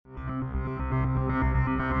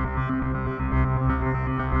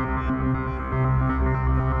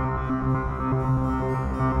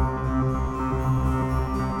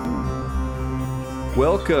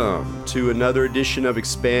Welcome to another edition of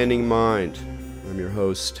Expanding Mind. I'm your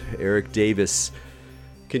host, Eric Davis,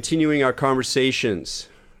 continuing our conversations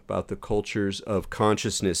about the cultures of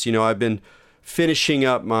consciousness. You know, I've been finishing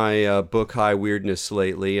up my book, High Weirdness,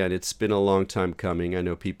 lately, and it's been a long time coming. I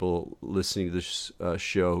know people listening to this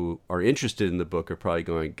show who are interested in the book are probably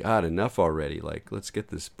going, God, enough already. Like, let's get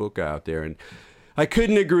this book out there. And I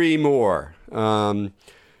couldn't agree more.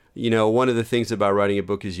 You know, one of the things about writing a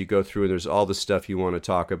book is you go through and there's all the stuff you want to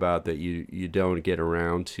talk about that you don't get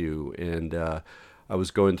around to. And I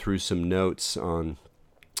was going through some notes on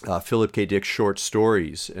Philip K. Dick's short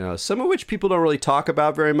stories, some of which people don't really talk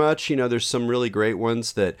about very much. You know, there's some really great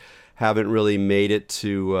ones that haven't really made it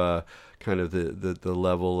to kind of the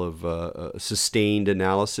level of sustained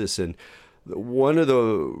analysis. And one of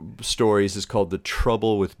the stories is called The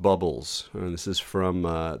Trouble with Bubbles. And this is from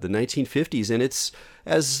the 1950s. And it's,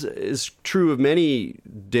 as is true of many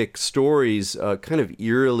Dick stories, kind of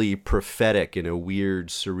eerily prophetic in a weird,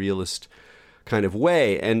 surrealist kind of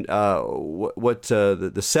way. And what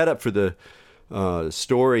the setup for the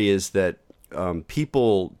story is that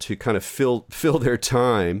people, to kind of fill their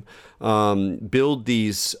time, build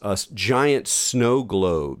these giant snow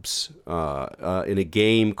globes in a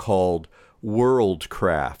game called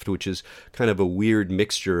Worldcraft, which is kind of a weird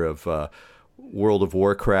mixture of World of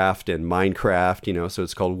Warcraft and Minecraft, you know, so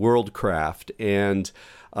it's called Worldcraft. And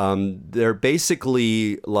they're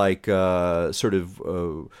basically like sort of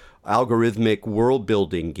algorithmic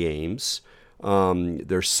world-building games.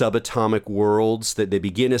 They're subatomic worlds that they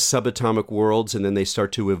begin as subatomic worlds, and then they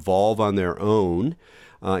start to evolve on their own,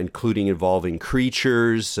 including evolving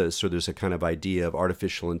creatures. So there's a kind of idea of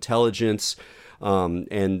artificial intelligence.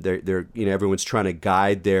 And they're you know, everyone's trying to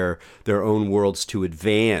guide their own worlds to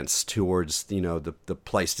advance towards, you know, the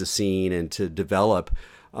Pleistocene and to develop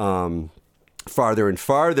farther and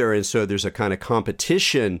farther. And so there's a kind of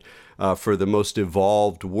competition for the most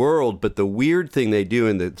evolved world. But the weird thing they do,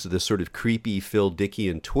 and the sort of creepy Phil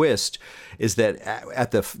Dickian twist, is that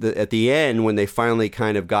at the end, when they finally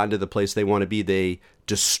kind of gotten to the place they want to be, they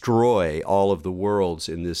destroy all of the worlds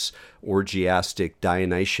in this orgiastic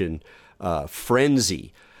Dionysian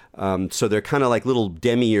frenzy. So they're kind of like little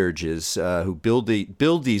demiurges who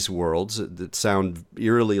build these worlds that sound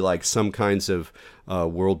eerily like some kinds of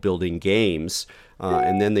world-building games,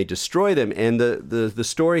 and then they destroy them. And the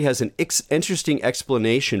story has an interesting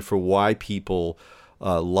explanation for why people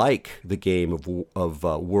like the game of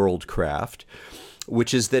Worldcraft,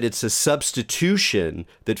 which is that it's a substitution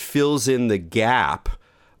that fills in the gap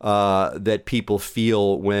that people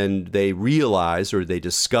feel when they realize or they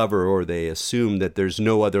discover or they assume that there's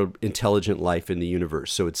no other intelligent life in the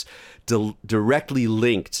universe. So it's directly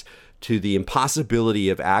linked to the impossibility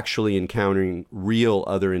of actually encountering real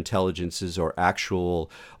other intelligences or actual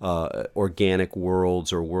organic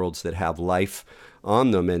worlds or worlds that have life on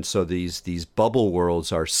them. And so these bubble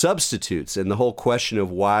worlds are substitutes. And the whole question of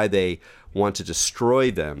why they want to destroy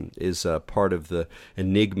them is part of the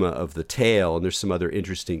enigma of the tale. And there's some other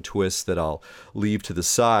interesting twists that I'll leave to the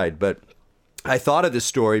side. But I thought of this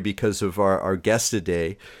story because of our guest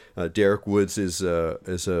today. Derek Woods is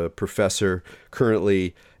a professor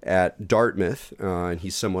currently at Dartmouth, and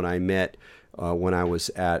he's someone I met when I was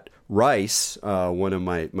at Rice, one of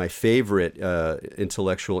my favorite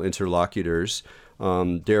intellectual interlocutors.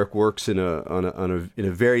 Derek works in a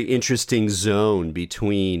very interesting zone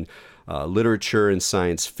between literature and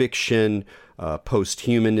science fiction,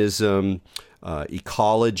 post-humanism,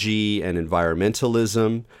 ecology and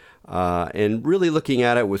environmentalism, and really looking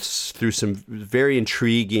at it through some very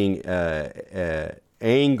intriguing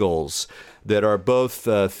angles that are both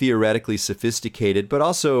theoretically sophisticated but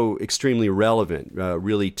also extremely relevant,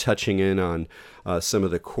 really touching in on some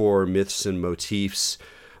of the core myths and motifs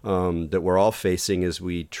that we're all facing as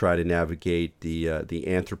we try to navigate the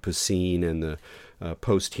Anthropocene and the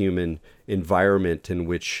post-human environment, in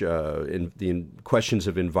which the questions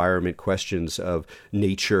of environment, questions of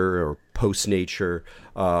nature or post-nature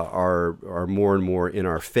are more and more in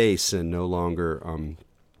our face and no longer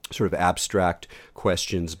sort of abstract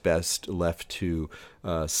questions best left to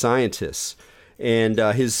scientists. And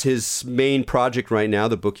his main project right now,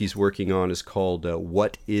 the book he's working on, is called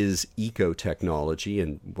What is Ecotechnology?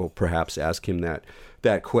 And we'll perhaps ask him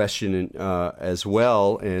that question as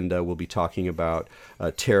well. And we'll be talking about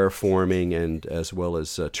terraforming and as well as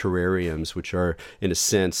terrariums, which are, in a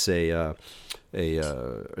sense, an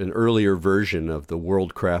earlier version of the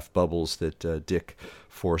Worldcraft bubbles that Dick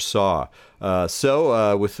foresaw.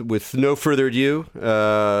 So with no further ado,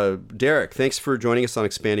 Derek, thanks for joining us on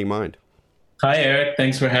Expanding Mind. Hi, Eric.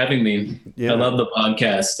 Thanks for having me. I Yeah, love the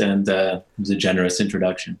podcast, and it was a generous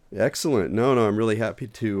introduction. excellent. No, I'm really happy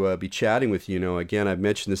to be chatting with you. Again, I've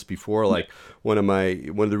mentioned this before. Like one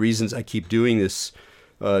of the reasons I keep doing this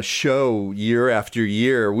show year after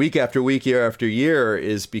year, week after week, year after year,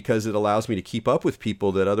 is because it allows me to keep up with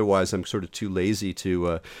people that otherwise I'm sort of too lazy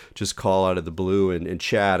to just call out of the blue and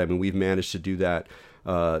chat. I mean, we've managed to do that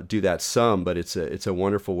some, but it's a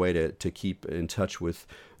wonderful way to keep in touch with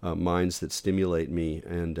minds that stimulate me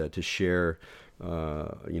and to share.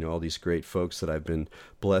 All these great folks that I've been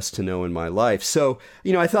blessed to know in my life. So,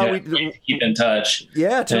 I thought Yeah, we, keep in touch.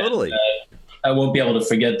 yeah, And totally. I won't be able to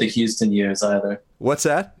forget the Houston years either. What's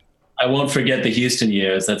that? I won't forget the Houston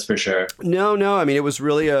years, that's for sure. No. I mean, it was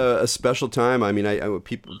really a special time. I mean,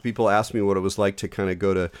 people ask me what it was like to kind of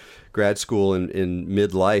go to grad school in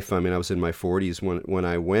midlife. I mean, I was in my 40s when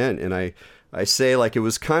I went, and I say like it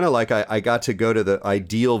was kind of like I got to go to the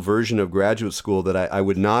ideal version of graduate school that I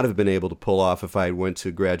would not have been able to pull off if I went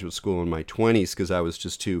to graduate school in my 20s because I was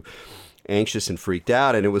just too anxious and freaked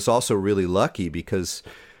out. And it was also really lucky because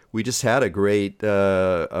we just had a great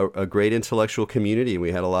intellectual community.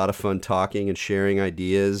 We had a lot of fun talking and sharing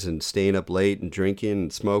ideas and staying up late and drinking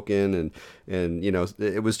and smoking and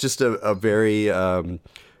it was just a very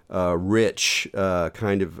rich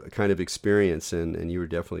kind of experience, and you were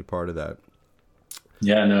definitely part of that.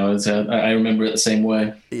 Yeah, no, I remember it the same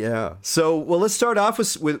way. Yeah. So, well, let's start off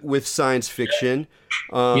with science fiction,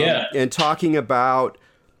 Yeah, and talking about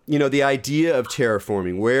the idea of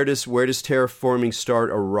terraforming. Where does terraforming start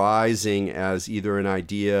arising as either an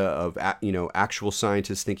idea of actual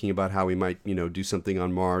scientists thinking about how we might do something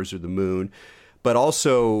on Mars or the Moon, but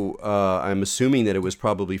also I'm assuming that it was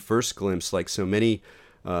probably first glimpsed, like so many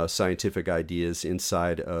scientific ideas,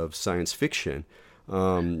 inside of science fiction.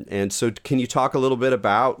 And so, can you talk a little bit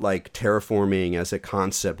about like terraforming as a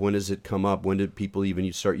concept? When does it come up? When did people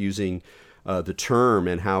even start using the term,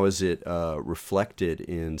 and how is it reflected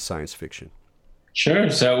in science fiction? sure.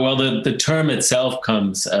 So, well, the term itself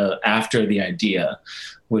comes after the idea,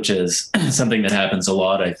 which is something that happens a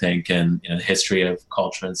lot, I think, in the history of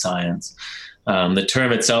culture and science. The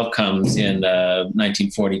term itself comes in a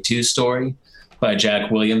 1942 story by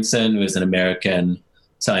Jack Williamson, who is an American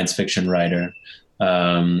science fiction writer,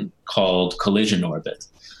 called Collision Orbit.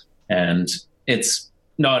 And it's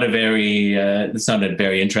not a very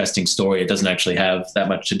interesting story. It doesn't actually have that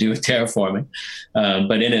much to do with terraforming.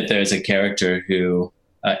 But in it, there's a character who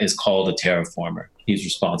is called a terraformer. He's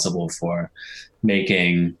responsible for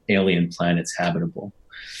making alien planets habitable.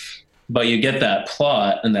 But you get that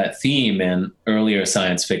plot and that theme in earlier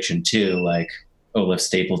science fiction too, like Olaf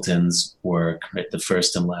Stapleton's work, right, The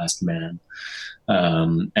First and Last Man.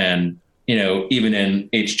 And even in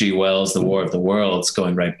H.G. Wells' The War of the Worlds,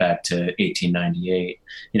 going right back to 1898,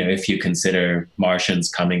 if you consider Martians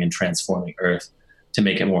coming and transforming Earth to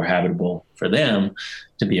make it more habitable for them,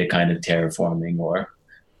 to be a kind of terraforming, or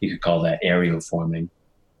you could call that aeroforming.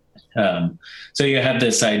 So you have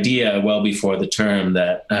this idea well before the term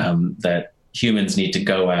that humans need to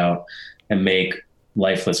go out and make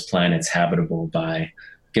lifeless planets habitable by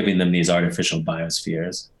giving them these artificial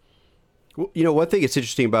biospheres. Well, one thing that's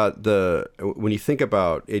interesting about when you think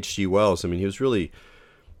about H.G. Wells, I mean, he was really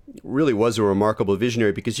was a remarkable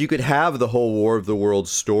visionary, because you could have the whole War of the Worlds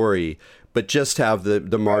story, but just have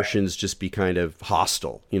the Martians just be kind of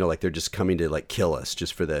hostile, like they're just coming to like kill us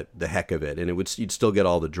just for the heck of it, and you'd still get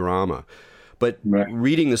all the drama. But Right.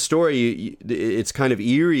 reading the story, it's kind of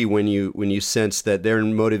eerie when you sense that they're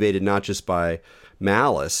motivated not just by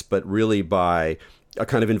malice, but really by a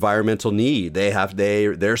kind of environmental need.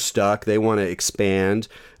 They're stuck. They want to expand,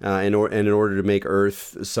 and in order to make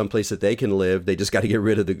Earth someplace that they can live, they just got to get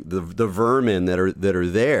rid of the vermin that are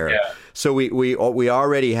there. Yeah. So we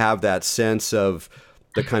already have that sense of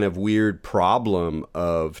the kind of weird problem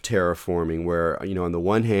of terraforming, where on the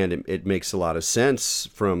one hand it makes a lot of sense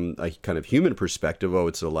from a kind of human perspective. Oh,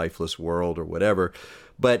 it's a lifeless world or whatever.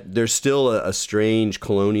 But there's still a strange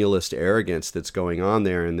colonialist arrogance that's going on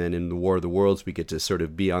there, and then in the War of the Worlds, we get to sort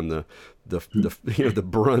of be on the the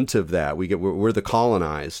brunt of that. We're the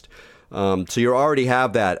colonized, so you already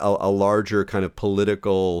have that a larger kind of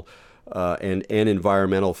political and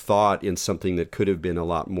environmental thought in something that could have been a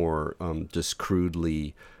lot more just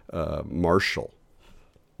crudely martial.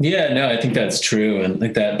 Yeah, no, I think that's true, and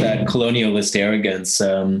like that colonialist arrogance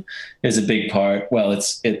is a big part. Well,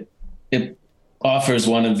 it offers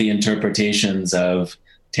one of the interpretations of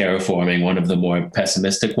terraforming, one of the more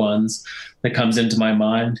pessimistic ones that comes into my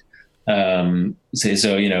mind. So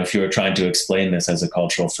if you were trying to explain this as a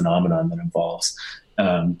cultural phenomenon that involves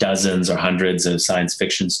dozens or hundreds of science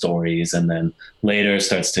fiction stories, and then later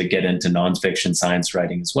starts to get into nonfiction science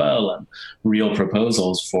writing as well, and real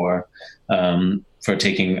proposals for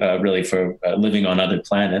taking for living on other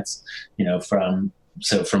planets.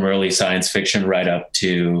 From early science fiction right up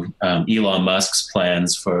to Elon Musk's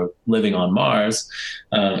plans for living on Mars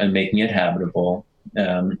and making it habitable.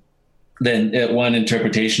 Then one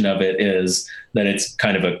interpretation of it is that it's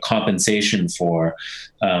kind of a compensation for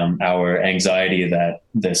our anxiety that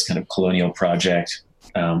this kind of colonial project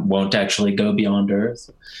won't actually go beyond Earth.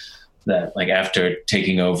 That, like, after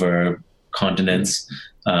taking over continents,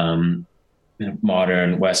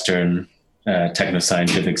 modern Western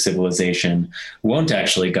techno-scientific civilization won't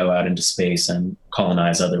actually go out into space and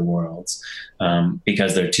colonize other worlds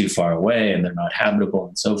because they're too far away and they're not habitable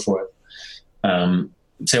and so forth.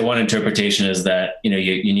 So one interpretation is that, you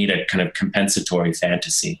need a kind of compensatory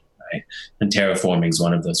fantasy, right? And terraforming is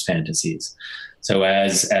one of those fantasies. So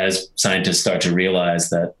as scientists start to realize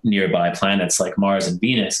that nearby planets like Mars and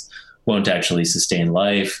Venus won't actually sustain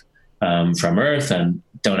life from Earth and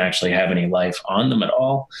don't actually have any life on them at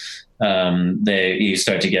all, you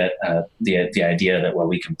start to get the idea that, well,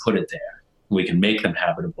 we can put it there. We can make them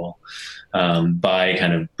habitable by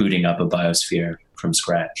kind of booting up a biosphere from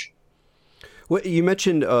scratch. Well, you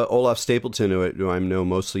mentioned Olaf Stapleton, who I know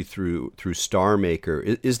mostly through Star Maker.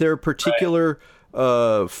 Is there a particular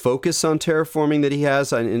focus on terraforming that he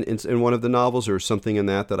has in one of the novels, or something in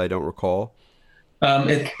that I don't recall?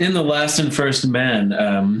 In The Last and First Men,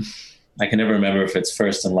 I can never remember if it's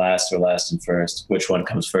first and last or last and first, which one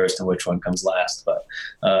comes first and which one comes last. But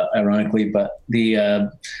ironically, the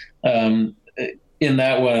in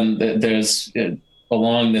that one, there's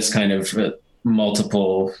along this kind of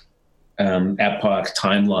multiple epoch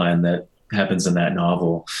timeline that happens in that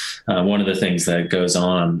novel. One of the things that goes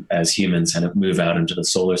on as humans kind of move out into the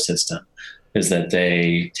solar system is that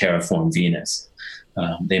they terraform Venus.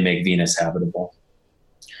 They make Venus habitable.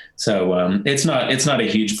 So it's not a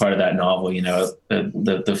huge part of that novel.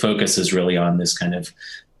 The focus is really on this kind of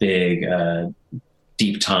big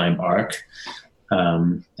deep time arc,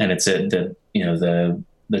 and it's the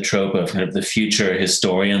trope of kind of the future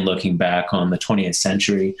historian looking back on the 20th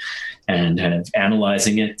century and kind of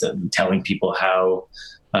analyzing it and telling people how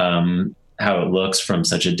it looks from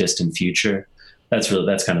such a distant future. That's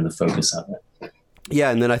kind of the focus of it.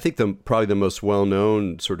 Yeah, and then I think probably the most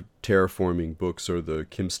well-known sort of terraforming books are the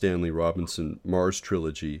Kim Stanley Robinson Mars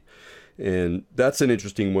trilogy. And that's an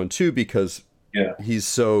interesting one too, because he's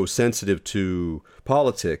so sensitive to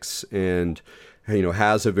politics and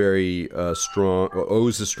has a very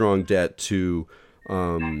owes a strong debt to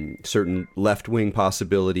certain left-wing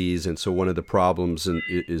possibilities. And so one of the problems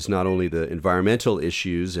is not only the environmental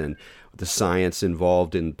issues and the science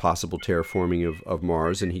involved in possible terraforming of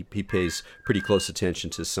Mars, and he pays pretty close attention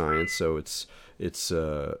to science. So it's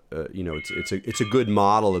a good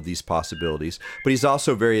model of these possibilities. But he's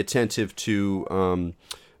also very attentive to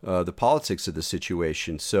the politics of the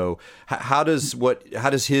situation. So how does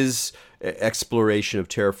his exploration of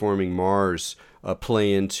terraforming Mars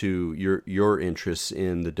play into your interests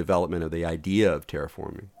in the development of the idea of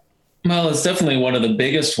terraforming? Well, it's definitely one of the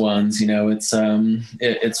biggest ones. It's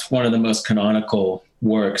one of the most canonical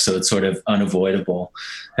works, so it's sort of unavoidable.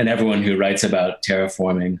 And everyone who writes about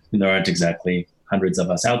terraforming, and there aren't exactly hundreds of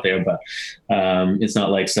us out there, but it's not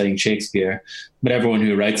like studying Shakespeare. But everyone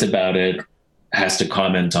who writes about it has to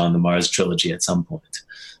comment on the Mars trilogy at some point.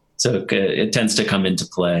 So it tends to come into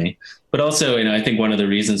play. But also, I think one of the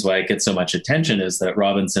reasons why it gets so much attention is that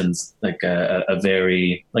Robinson's like a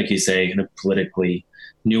very, like you say, kind of politically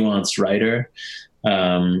nuanced writer,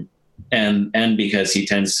 and because he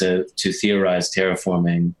tends to theorize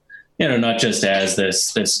terraforming, not just as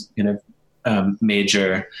this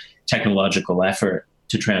major technological effort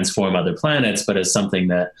to transform other planets, but as something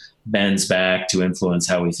that bends back to influence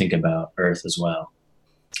how we think about Earth as well.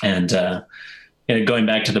 And going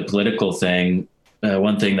back to the political thing,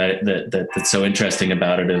 one thing that's so interesting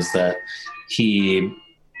about it is that he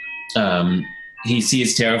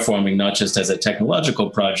sees terraforming not just as a technological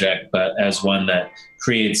project, but as one that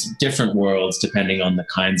creates different worlds depending on the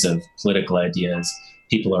kinds of political ideas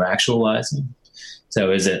people are actualizing.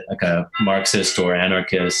 So is it like a Marxist or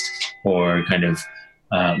anarchist or kind of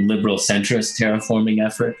liberal centrist terraforming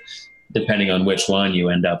effort? Depending on which one, you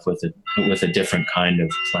end up with a different kind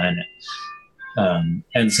of planet.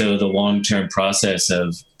 And so the long-term process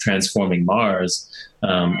of transforming Mars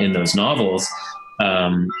in those novels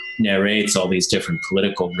narrates all these different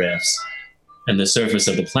political rifts, and the surface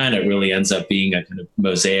of the planet really ends up being a kind of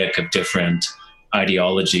mosaic of different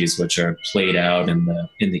ideologies, which are played out in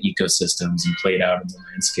the ecosystems and played out in the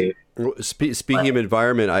landscape. Well, speaking of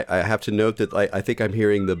environment, I have to note that I think I'm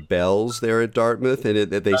hearing the bells there at Dartmouth, and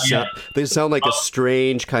they sound like a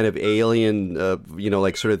strange kind of alien,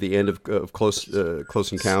 like sort of the end of Close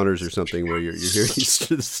Encounters or something, where you're hearing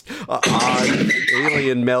this odd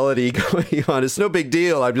alien melody going on. It's no big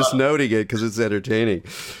deal. I'm just noting it because it's entertaining.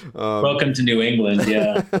 Welcome to New England,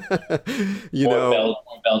 yeah. More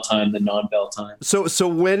bell time than non-bell time. So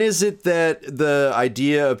when is it that the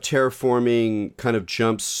idea of terraforming kind of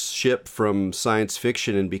jumps ship from science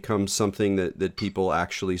fiction and becomes something that people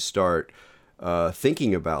actually start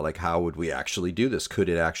thinking about? Like, how would we actually do this? Could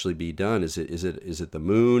it actually be done? Is it the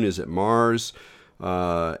moon? Is it Mars?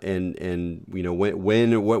 And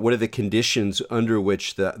what are the conditions under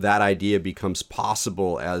which that idea becomes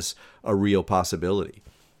possible as a real possibility?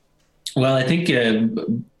 Well, I think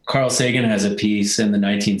Carl Sagan has a piece in the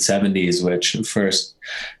 1970s which first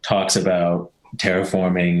talks about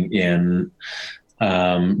terraforming in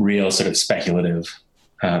real sort of speculative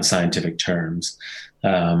scientific terms.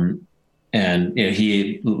 And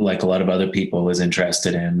he, like a lot of other people, is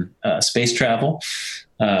interested in space travel.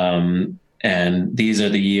 And these are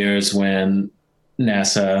the years when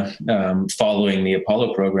NASA, following the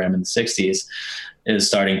Apollo program in the 60s, is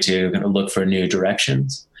starting to kind of look for new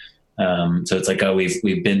directions. So it's like,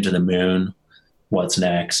 we've been to the moon. What's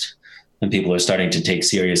next? And people are starting to take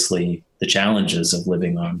seriously the challenges of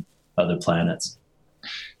living on other planets.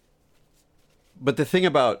 But the thing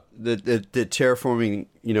about the terraforming,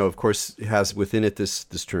 of course, has within it this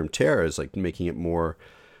term terra, is like making it more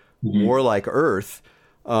like Earth.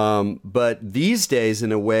 But these days,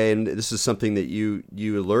 in a way, and this is something that you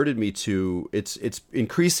alerted me to, it's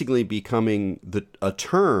increasingly becoming a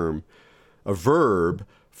term, a verb,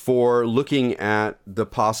 for looking at the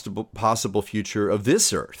possible future of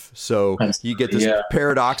this Earth. So you get this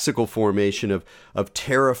paradoxical formation of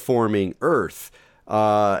terraforming Earth,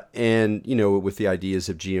 and with the ideas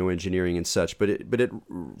of geoengineering and such. But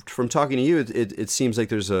from talking to you, it seems like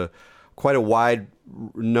there's quite a wide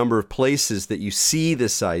number of places that you see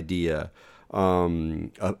this idea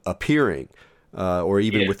appearing, or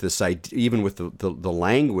even with this idea, even with the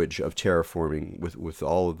language of terraforming, with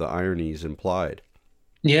all of the ironies implied.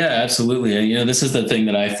 Yeah, absolutely. This is the thing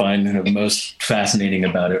that I find kind of most fascinating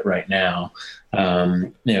about it right now.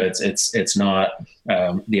 It's not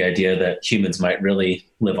the idea that humans might really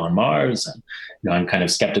live on Mars, and I'm kind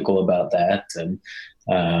of skeptical about that.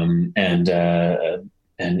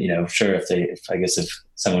 Sure, if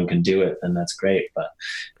someone can do it, then that's great. But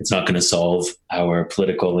it's not going to solve our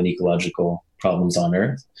political and ecological problems on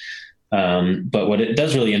Earth. But what it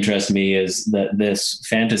does really interest me is that this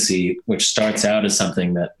fantasy, which starts out as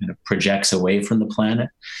something that projects away from the planet,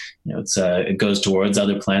 it goes towards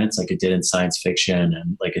other planets, like it did in science fiction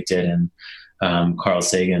and like it did in Carl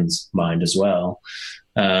Sagan's mind as well,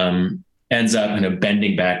 ends up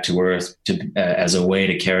bending back to Earth as a way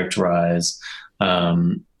to characterize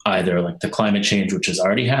either like the climate change, which is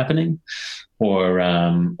already happening, or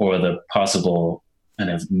the possible kind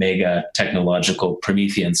of mega technological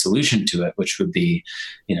Promethean solution to it, which would be,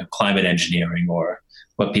 climate engineering, or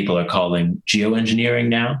what people are calling geoengineering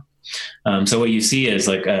now. So what you see is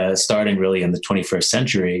like starting really in the 21st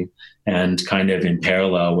century, and kind of in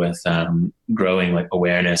parallel with growing like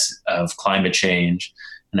awareness of climate change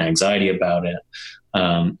and anxiety about it,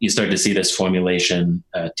 you start to see this formulation,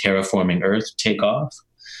 terraforming Earth, take off.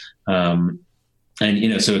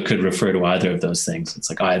 So it could refer to either of those things. It's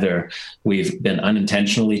like either we've been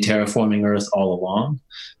unintentionally terraforming Earth all along,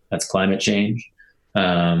 that's climate change.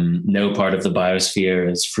 No part of the biosphere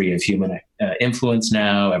is free of human influence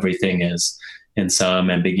now. Everything is, in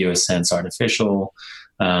some ambiguous sense, artificial.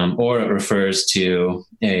 Or it refers to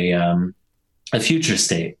a future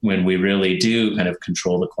state when we really do kind of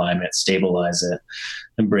control the climate, stabilize it,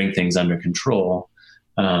 and bring things under control,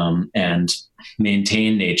 and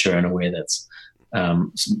maintain nature in a way that's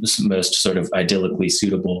most sort of idyllically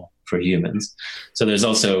suitable for humans. So there's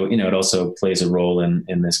also, it also plays a role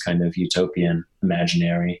in this kind of utopian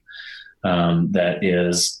imaginary that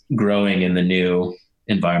is growing in the new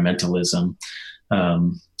environmentalism.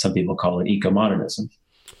 Some people call it eco-modernism.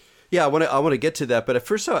 Yeah, I want to get to that, but at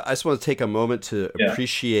first I just want to take a moment to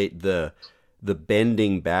appreciate the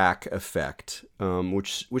bending back effect,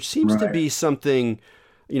 which seems to be something.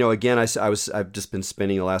 Again, I've just been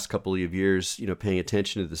spending the last couple of years, paying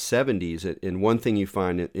attention to the 70s. And one thing you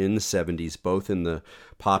find in the 70s, both in the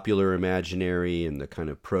popular imaginary and the kind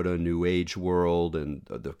of proto-New Age world and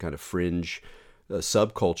the kind of fringe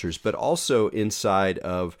subcultures, but also inside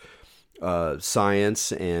of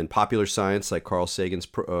science and popular science, like Carl Sagan's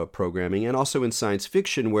programming, and also in science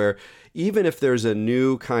fiction, where even if there's a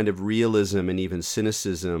new kind of realism and even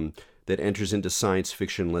cynicism that enters into science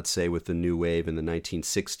fiction, let's say with the new wave in the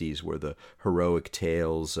 1960s, where the heroic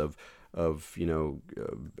tales of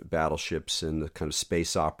battleships and the kind of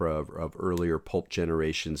space opera of earlier pulp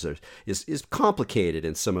generations is complicated,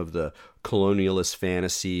 and some of the colonialist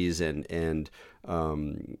fantasies and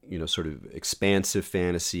sort of expansive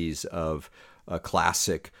fantasies of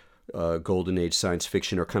classic golden age science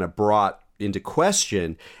fiction are kind of brought into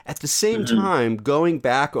question. At the same time, going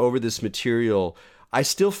back over this material, I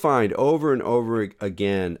still find over and over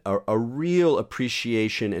again a real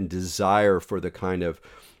appreciation and desire for the kind of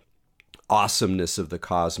awesomeness of the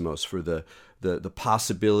cosmos, for the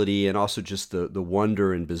possibility and also just the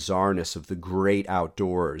wonder and bizarreness of the great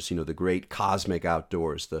outdoors, the great cosmic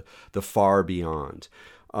outdoors, the far beyond.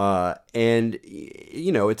 And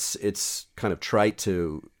it's kind of trite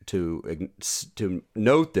to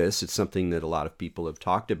note this. It's something that a lot of people have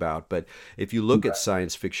talked about. But if you look at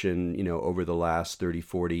science fiction, over the last 30,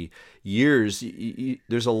 40 years,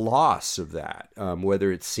 there's a loss of that,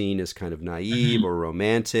 whether it's seen as kind of naive or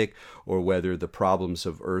romantic, or whether the problems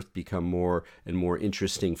of Earth become more and more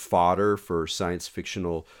interesting fodder for science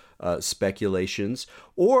fictional speculations.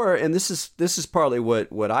 Or, and this is partly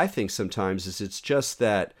what I think sometimes, is it's just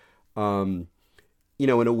that, in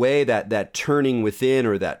a way that turning within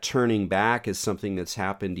or that turning back is something that's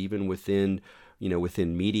happened even within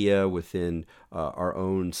media, within our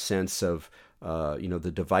own sense of,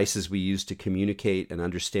 the devices we use to communicate and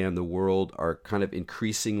understand the world are kind of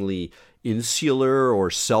increasingly insular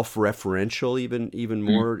or self-referential, even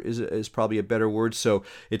more is probably a better word. So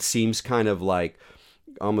it seems kind of like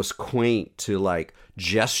almost quaint to like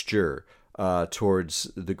gesture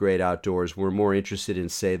towards the great outdoors. We're more interested in,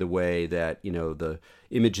 say, the way that, the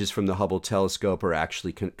images from the Hubble telescope are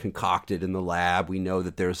actually concocted in the lab. We know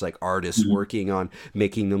that there's like artists working on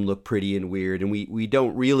making them look pretty and weird. And we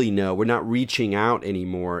don't really know. We're not reaching out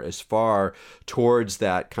anymore as far towards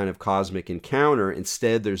that kind of cosmic encounter.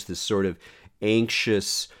 Instead, there's this sort of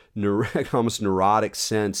anxious, almost neurotic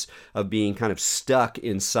sense of being kind of stuck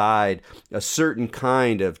inside a certain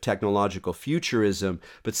kind of technological futurism,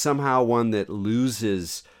 but somehow one that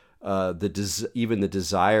loses even the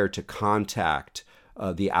desire to contact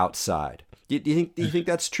the outside. Do you think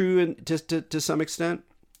that's true, to some extent?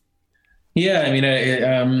 Yeah, I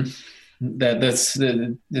mean, that's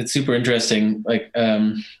super interesting. Like,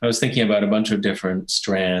 I was thinking about a bunch of different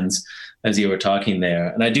strands as you were talking there,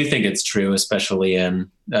 and I do think it's true, especially in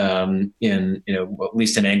at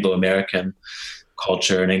least in Anglo-American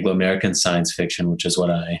culture and Anglo-American science fiction, which is what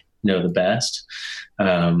I know the best,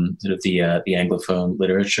 sort of the Anglophone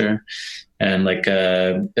literature, and like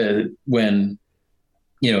when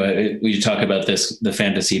we talk about the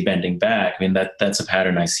fantasy bending back. I mean, that's a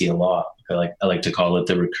pattern I see a lot. I like to call it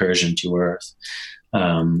the recursion to Earth.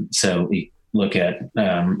 So we look at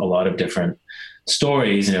a lot of different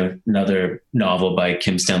stories. Another novel by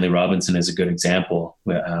Kim Stanley Robinson is a good example.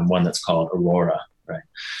 One that's called Aurora, right,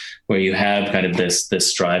 where you have kind of this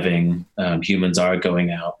striving humans are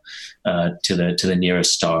going out to the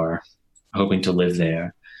nearest star, hoping to live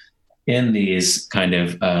there in these kind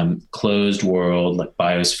of closed world, like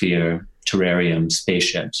biosphere, terrarium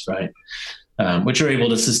spaceships, right? Which are able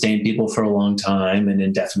to sustain people for a long time and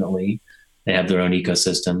indefinitely. They have their own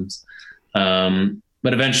ecosystems.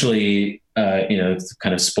 But eventually,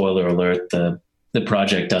 kind of spoiler alert, the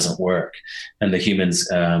project doesn't work, and the humans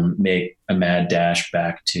make a mad dash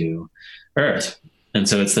back to Earth. And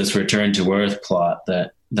so it's this return to Earth plot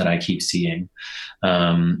that I keep seeing.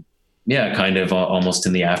 Kind of almost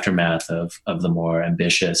in the aftermath of the more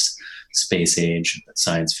ambitious space age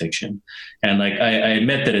science fiction. And like, I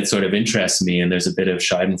admit that it sort of interests me, and there's a bit of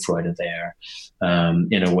Schadenfreude there,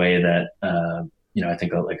 in a way that, I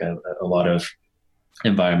think like a lot of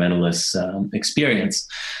environmentalists experience,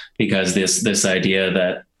 because this idea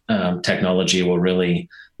that technology will really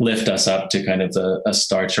lift us up to kind of a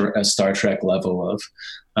Star Trek level of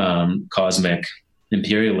cosmic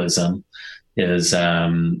imperialism is,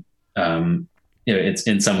 it's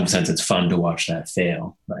in some sense, it's fun to watch that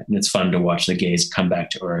fail, right? And it's fun to watch the gaze come back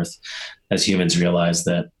to Earth as humans realize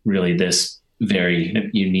that really this very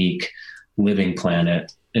unique living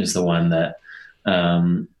planet is the one that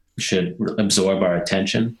should absorb our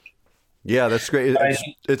attention. Yeah, that's great.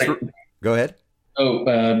 Go ahead.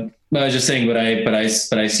 I was just saying, but I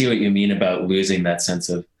see what you mean about losing that sense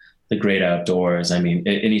of the great outdoors. I mean,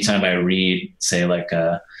 anytime I read, say, like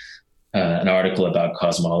an article about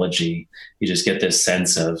cosmology, you just get this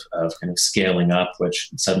sense of kind of scaling up, which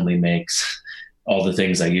suddenly makes all the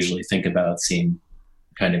things I usually think about seem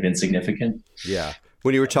kind of insignificant. Yeah.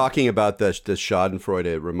 When you were talking about the Schadenfreude,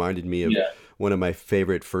 it reminded me of one of my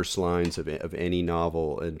favorite first lines of any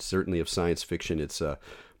novel, and certainly of science fiction. It's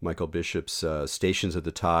Michael Bishop's Stations of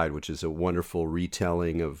the Tide, which is a wonderful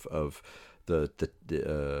retelling of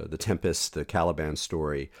the Tempest, the Caliban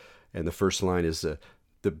story. And the first line is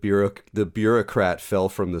the bureaucrat fell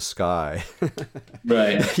from the sky.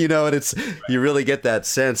 Right. You know, and it's, you really get that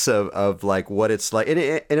sense of like what it's like. And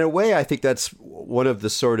in a way, I think that's one of the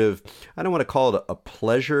sort of, I don't want to call it a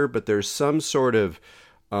pleasure, but there's some sort of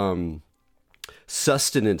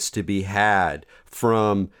sustenance to be had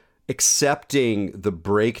from accepting the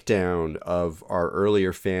breakdown of our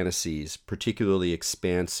earlier fantasies, particularly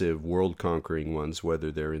expansive, world-conquering ones, whether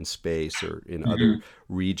they're in space or in other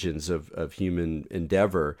regions of human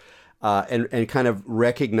endeavor, and kind of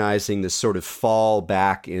recognizing this sort of fall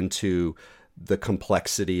back into the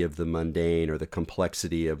complexity of the mundane or the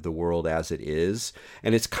complexity of the world as it is.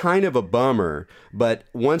 And it's kind of a bummer, but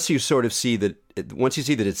once you sort of see that,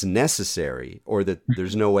 it's necessary or that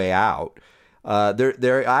there's no way out,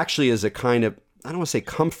 there actually is a kind of, I don't want to say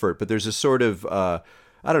comfort, but there's a sort of, I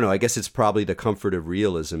don't know, I guess it's probably the comfort of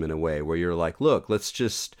realism in a way, where you're like, look, let's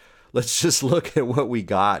just look at what we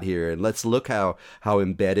got here, and let's look how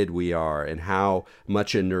embedded we are and how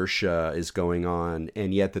much inertia is going on,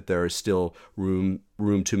 and yet that there is still room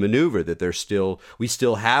to maneuver, that we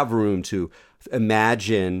still have room to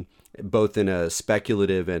imagine, both in a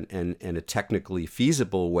speculative and a technically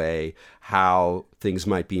feasible way, how things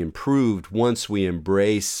might be improved once we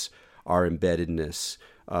embrace our embeddedness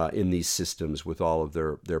in these systems with all of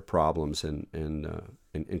their problems and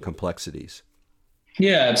complexities.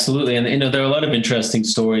 Yeah, absolutely. And, there are a lot of interesting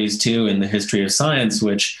stories too in the history of science,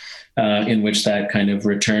 which in which that kind of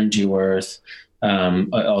return to Earth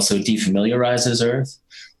also defamiliarizes Earth.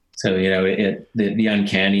 So, the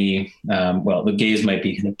uncanny, the gaze might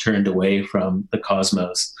be kind of turned away from the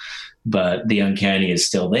cosmos, but the uncanny is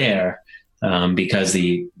still there because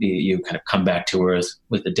you kind of come back to Earth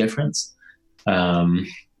with a difference. And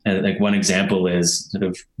like one example is sort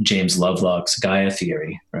of James Lovelock's Gaia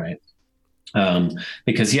theory, right?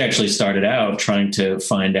 Because he actually started out trying to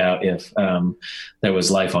find out if there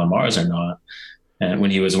was life on Mars or not. And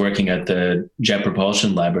when he was working at the Jet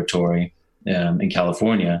Propulsion Laboratory in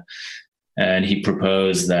California, and he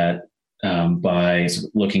proposed that by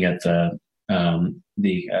looking at the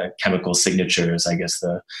chemical signatures, I guess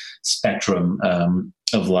the spectrum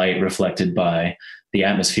of light reflected by the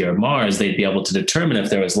atmosphere of Mars, they'd be able to determine if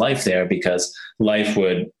there was life there, because life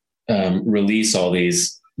would release all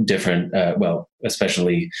these different,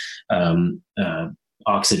 especially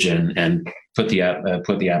oxygen, and put the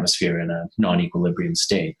atmosphere in a non-equilibrium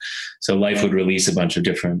state. So life would release a bunch of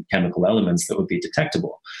different chemical elements that would be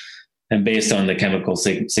detectable. And based on the chemical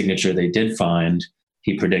signature they did find,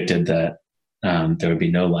 he predicted that there would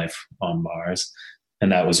be no life on Mars.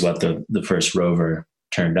 And that was what the first rover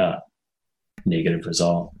turned up. Negative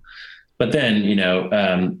result. But then,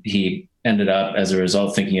 he ended up, as a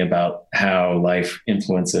result, thinking about how life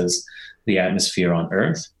influences the atmosphere on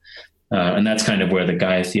Earth. And that's kind of where the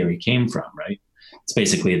Gaia theory came from, right? It's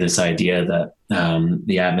basically this idea that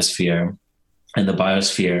the atmosphere and the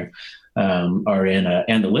biosphere are in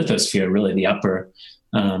and the lithosphere, really the upper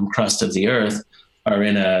crust of the Earth, are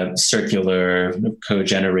in a circular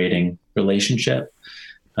co-generating relationship.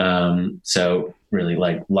 So really,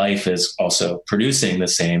 like, life is also producing the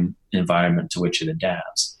same environment to which it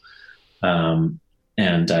adapts.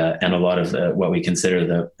 And a lot of what we consider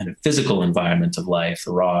the kind of physical environment of life,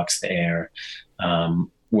 the rocks, the air,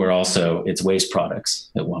 were also its waste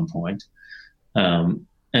products at one point.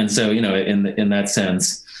 And so, in that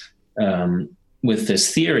sense, with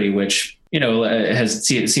this theory, which, has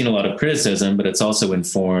seen a lot of criticism, but it's also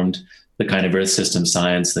informed the kind of Earth system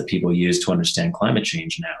science that people use to understand climate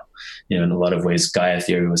change now. In a lot of ways, Gaia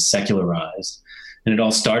theory was secularized. And it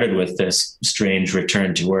all started with this strange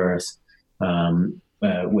return to Earth,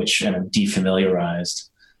 which kind of defamiliarized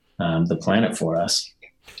the planet for us.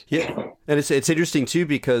 Yeah, and it's interesting too,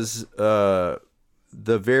 because the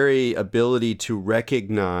very ability to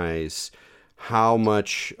recognize how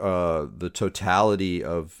much the totality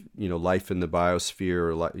of life in the biosphere,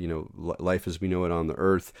 or life as we know it on the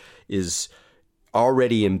Earth, is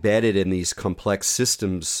already embedded in these complex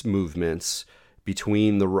systems movements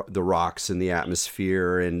between the rocks and the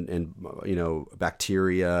atmosphere and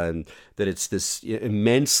bacteria, and that it's this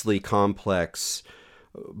immensely complex,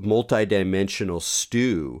 multidimensional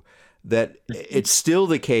stew, that it's still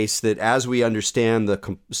the case that as we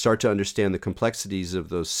start to understand the complexities of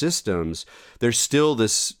those systems, there's still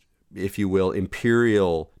this if you will,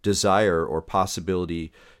 imperial desire or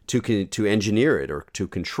possibility to engineer it or to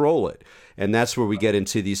control it. And that's where we get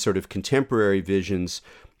into these sort of contemporary visions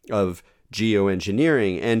of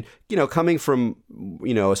geoengineering. And, coming from,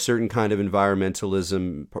 a certain kind of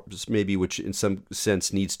environmentalism, maybe which in some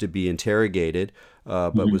sense needs to be interrogated,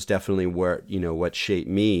 but was definitely where, what shaped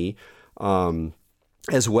me,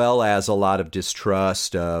 as well as a lot of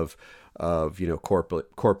distrust of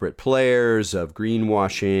corporate players, of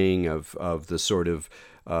greenwashing, of the sort of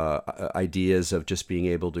ideas of just being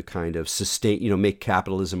able to kind of sustain, make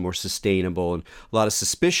capitalism more sustainable, and a lot of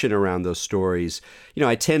suspicion around those stories.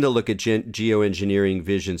 I tend to look at geoengineering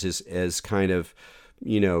visions as kind of,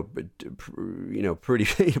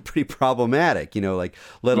 pretty problematic,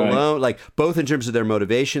 let alone like both in terms of their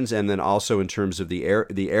motivations and then also in terms of the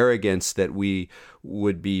arrogance that we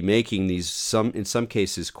would be making these in some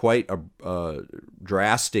cases quite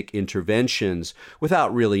drastic interventions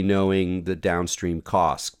without really knowing the downstream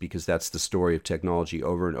costs, because that's the story of technology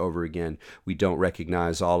over and over again. We don't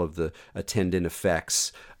recognize all of the attendant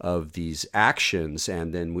effects of these actions,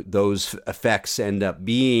 and then those effects end up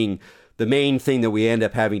being the main thing that we end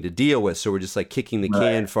up having to deal with. So we're just like kicking the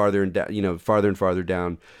can farther and farther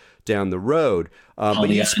down the road. But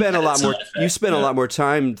you spend a lot more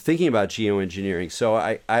time thinking about geoengineering. So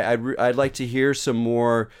I'd like to hear some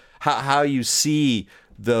more how you see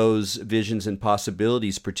those visions and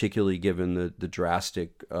possibilities, particularly given the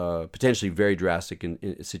drastic, potentially very drastic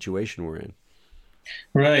situation we're in.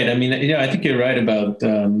 Right. I mean, I think you're right about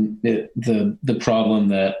the problem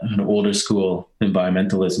that an older school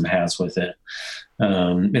environmentalism has with it.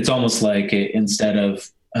 It's almost like instead of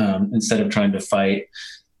trying to fight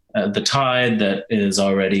the tide that is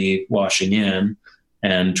already washing in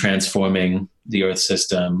and transforming the Earth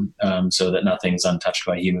system so that nothing's untouched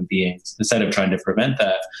by human beings, instead of trying to prevent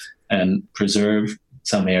that and preserve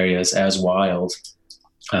some areas as wild,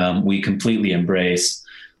 we completely embrace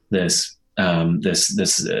this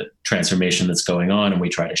transformation that's going on, and we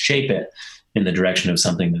try to shape it in the direction of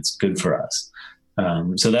something that's good for us.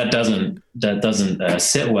 So that doesn't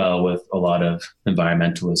sit well with a lot of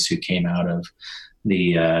environmentalists who came out of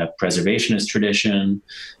the preservationist tradition,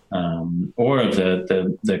 or of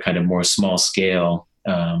the kind of more small scale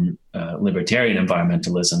libertarian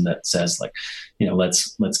environmentalism that says, like,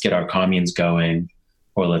 let's get our communes going,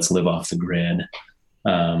 or let's live off the grid,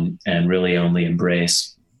 and really only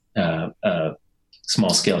embrace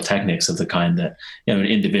small scale techniques of the kind that an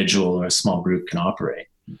individual or a small group can operate.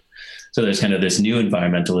 So there's kind of this new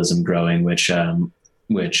environmentalism growing, which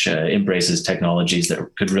embraces technologies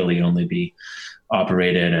that could really only be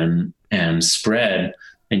operated and spread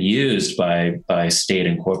and used by state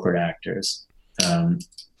and corporate actors.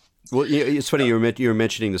 Well, it's funny you were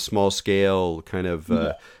mentioning the small scale kind of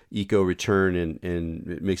eco return, and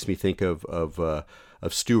it makes me think of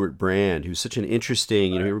Stewart Brand, who's such an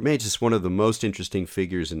interesting, he remains just one of the most interesting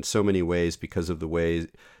figures in so many ways because of the way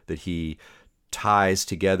that he ties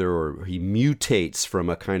together, or he mutates from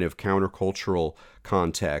a kind of countercultural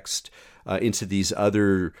context into these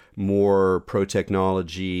other more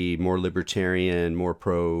pro-technology, more libertarian, more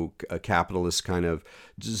pro-capitalist kind of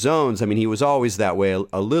zones. I mean, he was always that way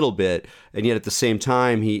a little bit, and yet at the same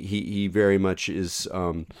time, he very much is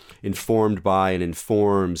informed by and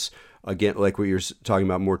informs, again, like what you're talking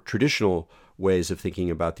about, more traditional ways of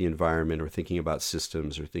thinking about the environment, or thinking about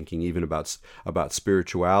systems, or thinking even about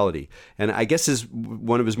spirituality. And I guess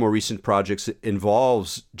one of his more recent projects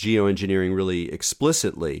involves geoengineering really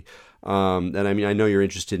explicitly. And I mean, I know you're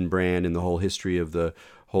interested in Brand and the whole history of the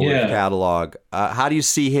whole catalog. How do you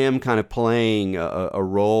see him kind of playing a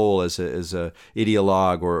role as a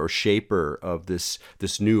ideologue or shaper of this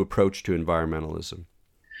new approach to environmentalism?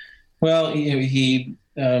 Well, he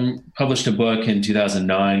published a book in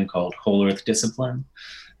 2009 called Whole Earth Discipline.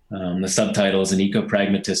 The subtitle is An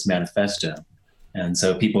Eco-Pragmatist Manifesto. And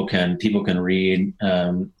so people can read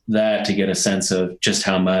that to get a sense of just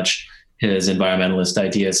how much his environmentalist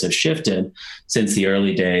ideas have shifted since the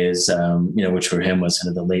early days, which for him was kind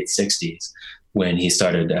of the late 60s, when he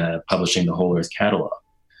started publishing the Whole Earth catalog.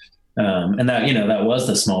 And that was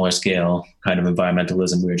the smaller scale kind of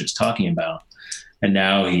environmentalism we were just talking about. And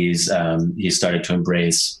now he's started to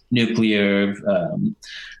embrace nuclear,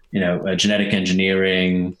 genetic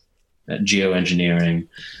engineering, geoengineering,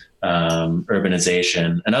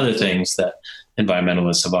 urbanization, and other things that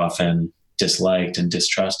environmentalists have often disliked and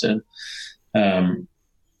distrusted. So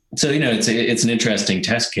it's an interesting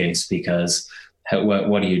test case, because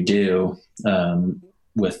what do you do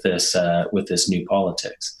with this new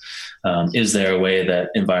politics? Is there a way that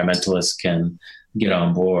environmentalists can get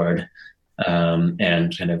on board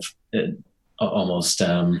and kind of almost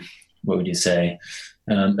what would you say,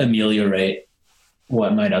 ameliorate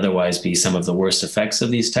what might otherwise be some of the worst effects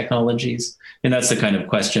of these technologies? And that's the kind of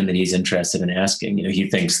question that he's interested in asking. He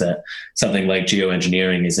thinks that something like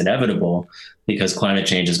geoengineering is inevitable because climate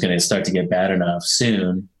change is going to start to get bad enough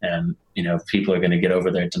soon, and people are going to get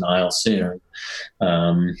over their denial soon,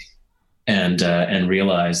 and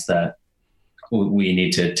realize that we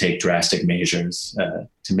need to take drastic measures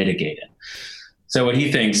to mitigate it. So what he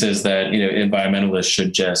thinks is that environmentalists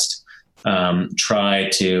should just try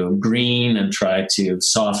to green and try to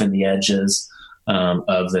soften the edges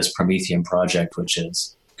of this Promethean project, which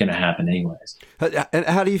is going to happen anyways. And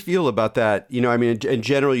how do you feel about that? In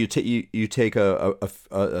general, you take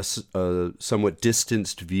a somewhat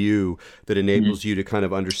distanced view that enables you to kind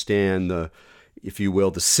of understand the, if you will,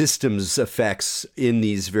 the systems effects in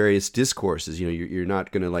these various discourses. You're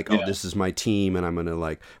not going to this is my team and I'm going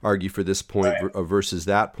to argue for this point versus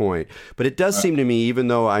that point. But it does seem to me, even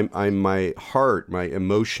though I'm my heart, my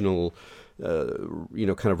emotional,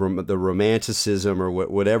 the romanticism or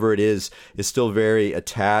whatever it is still very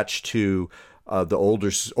attached to the older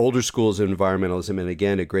schools of environmentalism, and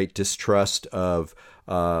again, a great distrust of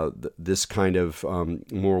this kind of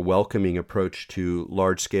more welcoming approach to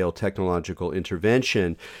large-scale technological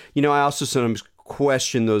intervention. I also sometimes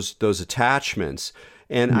question those attachments.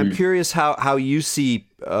 And I'm curious how you see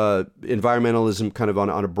environmentalism kind of on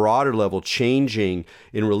a broader level changing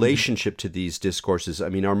in relationship to these discourses.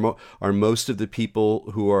 Are most of the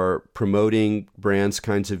people who are promoting Brand's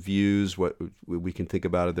kinds of views, what we can think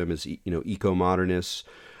about them as eco-modernists,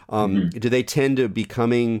 do they tend to be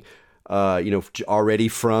coming already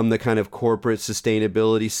from the kind of corporate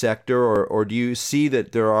sustainability sector, or do you see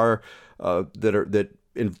that there are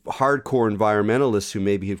hardcore environmentalists who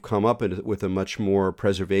maybe have come up with a much more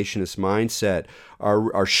preservationist mindset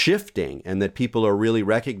are shifting, and that people are really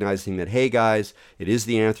recognizing that, hey guys, it is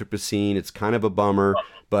the Anthropocene, it's kind of a bummer,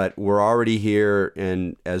 but we're already here,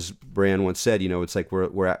 and as Brand once said, it's like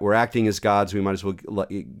we're acting as gods, we might as well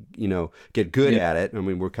get good at it.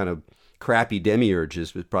 We're kind of crappy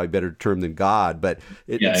demiurges, is probably a better term than God, but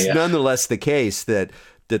it's nonetheless the case that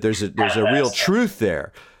there's a real truth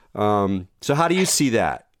there. So how do you see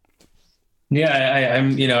that? Yeah,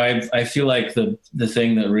 I feel like the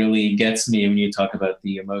thing that really gets me when you talk about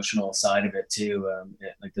the emotional side of it too,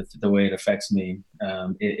 the way it affects me,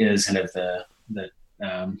 it is kind of the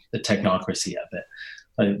technocracy of it,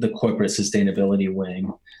 like the corporate sustainability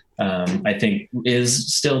wing. I think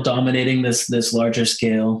is still dominating this larger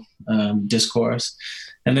scale discourse,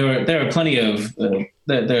 and there are plenty of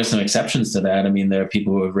there are some exceptions to that. There are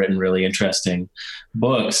people who have written really interesting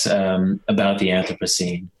books about the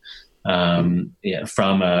Anthropocene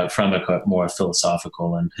from a more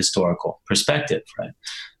philosophical and historical perspective, right?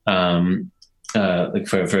 Like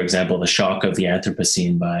for example, The Shock of the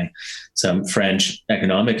Anthropocene by some French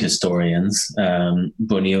economic historians,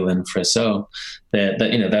 Bonil and Freseau.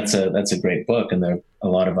 That's a great book, and there are a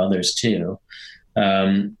lot of others too.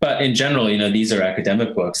 But in general, these are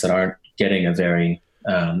academic books that aren't getting a very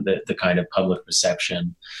the kind of public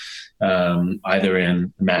reception, either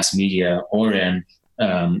in mass media or in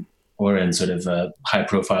sort of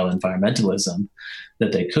high-profile environmentalism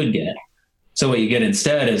that they could get. So what you get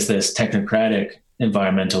instead is this technocratic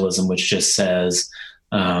environmentalism, which just says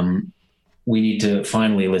we need to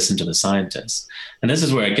finally listen to the scientists. And this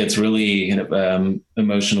is where it gets really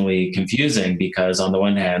emotionally confusing, because on the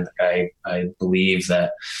one hand, I believe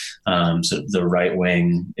that sort of the right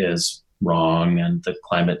wing is wrong and the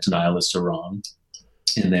climate denialists are wrong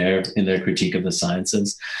in their critique of the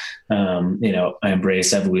sciences. I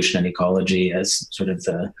embrace evolution and ecology as sort of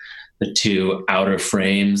the two outer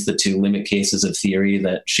frames, the two limit cases of theory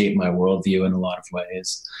that shape my worldview in a lot of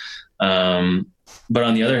ways. But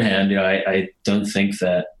on the other hand, I don't think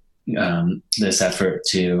that this effort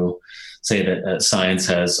to say that science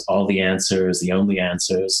has all the answers, the only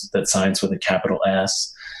answers, that science with a capital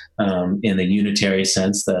S, in the unitary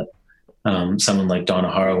sense that someone like Donna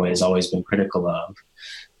Haraway has always been critical of.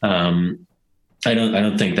 I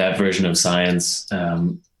don't think that version of science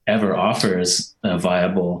ever offers a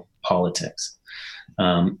viable politics.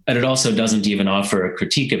 And it also doesn't even offer a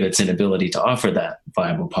critique of its inability to offer that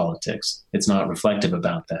viable politics. It's not reflective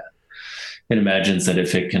about that. It imagines that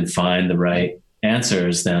if it can find the right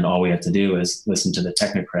answers, then all we have to do is listen to the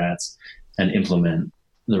technocrats and implement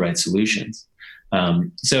the right solutions.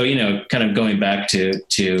 So, kind of going back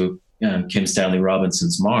to Kim Stanley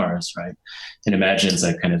Robinson's Mars, right? It imagines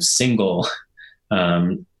a kind of single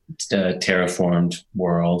terraformed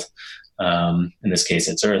world. In this case,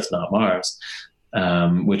 it's Earth, not Mars,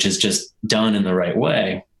 which is just done in the right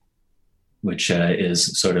way. which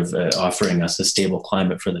is sort of offering us a stable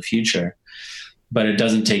climate for the future. But it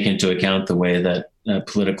doesn't take into account the way that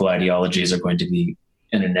political ideologies are going to be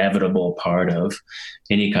an inevitable part of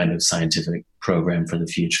any kind of scientific program for the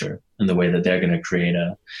future, and the way that they're going to create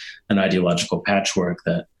an ideological patchwork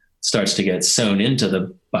that starts to get sewn into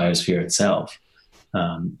the biosphere itself.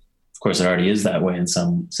 Of course, it already is that way in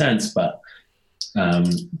some sense, but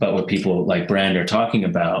what people like Brand are talking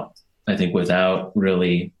about, I think, without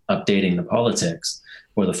really updating the politics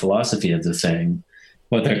or the philosophy of the thing,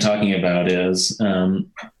 what they're talking about is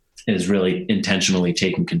really intentionally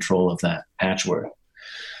taking control of that patchwork.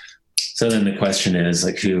 So then the question is,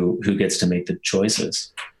 like, who gets to make the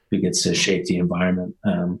choices? Who gets to shape the environment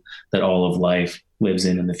that all of life lives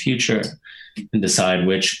in the future, and decide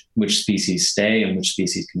which species stay and which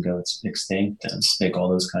species can go extinct, and make all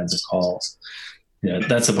those kinds of calls?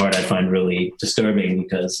 That's the part I find really disturbing,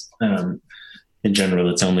 because in general,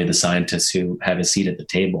 it's only the scientists who have a seat at the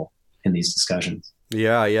table in these discussions.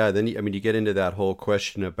 Yeah. Then, you get into that whole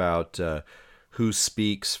question about who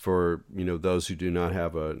speaks for, those who do not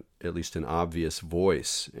have at least an obvious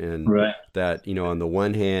voice. And right. That, on the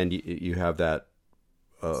one hand, you have that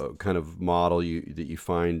kind of model that you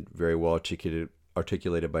find very well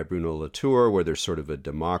articulated by Bruno Latour, where there's sort of a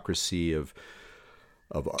democracy of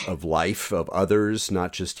life, of others,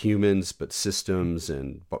 not just humans, but systems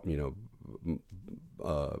and,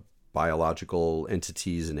 biological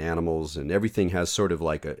entities and animals, and everything has sort of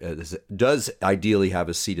like does ideally have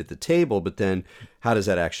a seat at the table. But then what does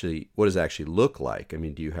it actually look like? I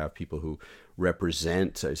mean, do you have people who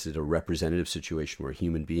represent, is it a representative situation where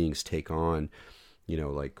human beings take on,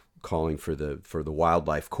 like calling for the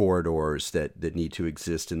wildlife corridors that need to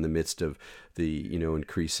exist in the midst of the,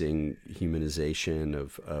 increasing humanization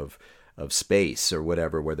of space or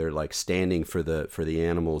whatever, where they're like standing for the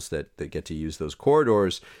animals that get to use those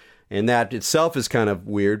corridors. And that itself is kind of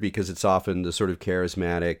weird, because it's often the sort of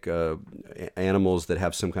charismatic animals that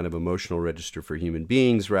have some kind of emotional register for human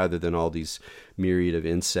beings, rather than all these myriad of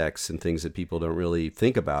insects and things that people don't really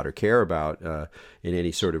think about or care about in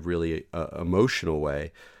any sort of really emotional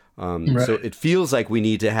way. Right. So it feels like we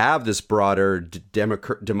need to have this broader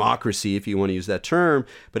democracy, if you want to use that term,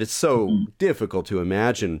 but it's so difficult to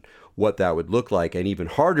imagine what that would look like, and even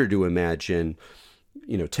harder to imagine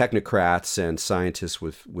technocrats and scientists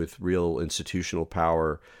with real institutional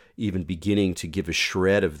power even beginning to give a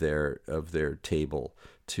shred of their table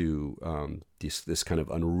to this kind of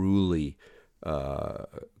unruly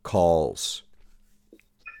calls.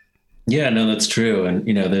 Yeah, no, that's true. And,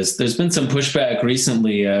 there's been some pushback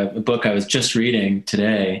recently. A book I was just reading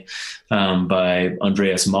today by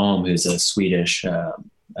Andreas Malm, who's a Swedish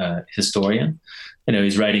historian.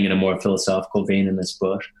 He's writing in a more philosophical vein in this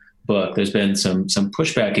book. There's been some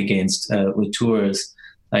pushback against Latour's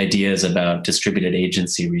ideas about distributed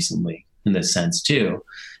agency recently, in this sense too.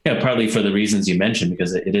 Partly for the reasons you mentioned,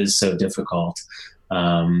 because it is so difficult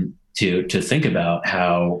to think about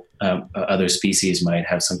how other species might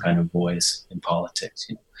have some kind of voice in politics.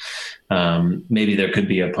 Maybe there could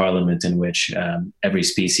be a parliament in which every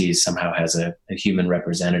species somehow has a human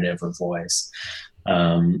representative or voice.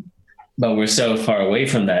 But we're so far away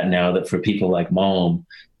from that now that for people like Malm,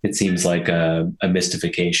 it seems like a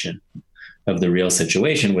mystification of the real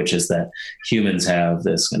situation, which is that humans have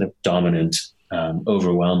this kind of dominant,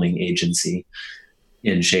 overwhelming agency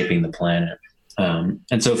in shaping the planet.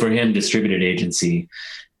 And so for him, distributed agency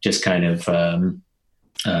just kind of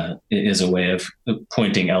is a way of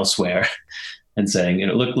pointing elsewhere and saying,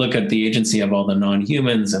 look at the agency of all the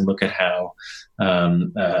non-humans, and look at how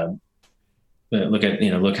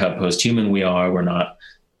look how post-human we are. We're not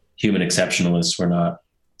human exceptionalists. We're not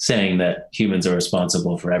saying that humans are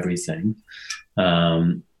responsible for everything.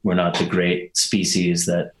 We're not the great species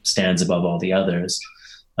that stands above all the others.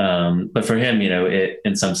 But for him,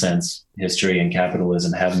 in some sense, history and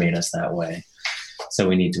capitalism have made us that way. So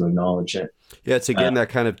we need to acknowledge it. Yeah, it's again that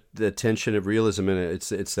kind of the tension of realism, and it's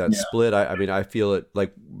that split. I mean, I feel it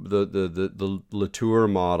like the Latour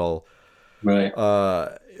model. Right.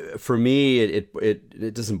 For me,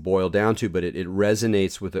 it doesn't boil down to, but it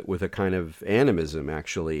resonates with a kind of animism,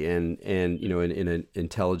 actually, and in an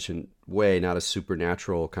intelligent way, not a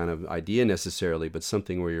supernatural kind of idea necessarily, but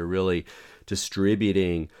something where you're really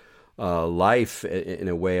distributing life in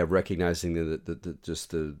a way of recognizing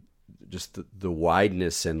the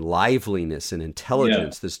wideness and liveliness and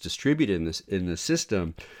intelligence that's distributed in the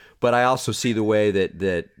system. But I also see the way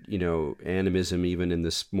that animism, even in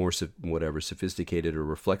this more sophisticated or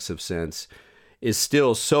reflexive sense, is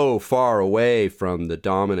still so far away from the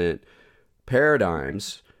dominant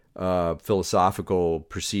paradigms, philosophical,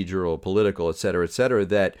 procedural, political, et cetera,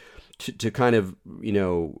 that to kind of,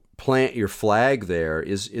 plant your flag there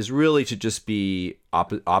is really to just be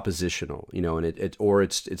oppositional, and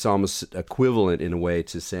it's almost equivalent in a way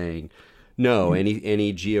to saying, no,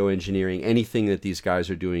 any geoengineering, anything that these guys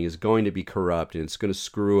are doing is going to be corrupt, and it's going to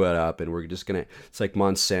screw it up, and we're just going to, it's like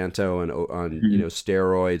Monsanto and on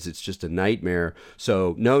steroids. It's just a nightmare.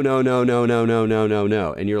 So no, no, no, no, no, no, no, no,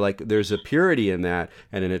 no. And you're like, there's a purity in that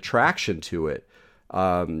and an attraction to it,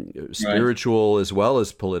 spiritual as well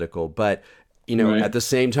as political. But at the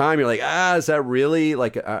same time, you're like, is that really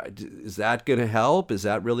is that going to help? Is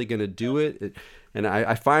that really going to do it? And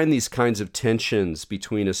I find these kinds of tensions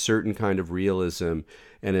between a certain kind of realism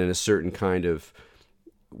and in a certain kind of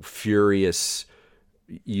furious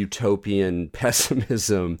utopian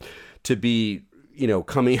pessimism to be,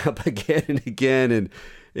 coming up again and again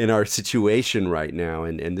in our situation right now.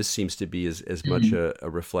 And this seems to be as much a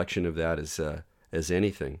reflection of that as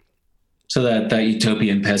anything. So that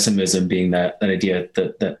utopian pessimism being that idea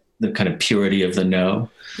that the kind of purity of the no,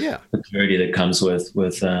 the purity that comes with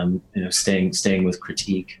staying with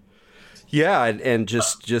critique. Yeah, and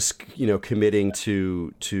just committing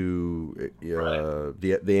to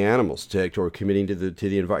the animals, or committing to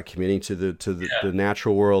the environment, committing to the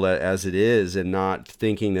natural world as it is, and not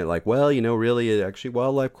thinking that really actually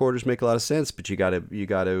wildlife corridors make a lot of sense, but you got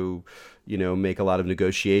to make a lot of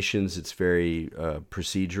negotiations. It's very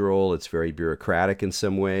procedural. It's very bureaucratic in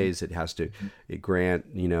some ways. It has to grant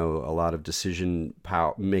a lot of decision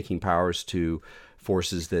making powers to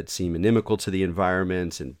forces that seem inimical to the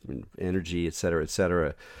environment and energy, et cetera, et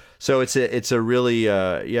cetera. So it's a really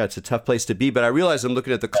it's a tough place to be. But I realize I'm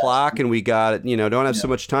looking at the clock and we got don't have so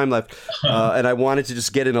much time left, and I wanted to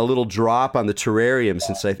just get in a little drop on the terrarium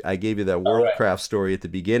since I gave you that Worldcraft story at the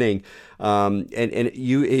beginning,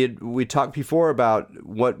 we talked before about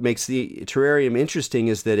what makes the terrarium interesting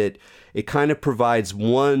is that it kind of provides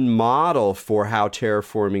one model for how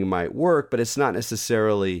terraforming might work, but it's not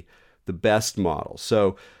necessarily the best model.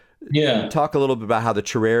 So talk a little bit about how the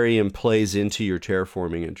terrarium plays into your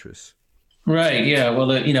terraforming interests. Right. Yeah.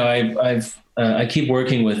 Well, I keep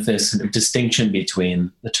working with this distinction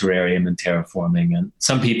between the terrarium and terraforming, and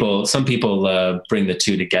some people bring the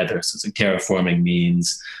two together. So terraforming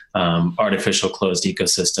means artificial closed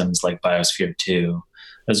ecosystems like Biosphere 2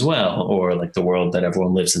 as well, or like the world that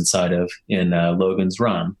everyone lives inside of in Logan's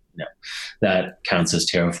Run. That counts as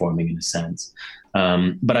terraforming in a sense.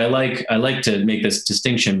 But I like to make this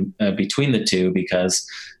distinction between the two because,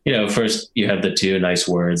 first you have the two nice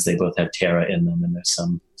words. They both have terra in them, and there's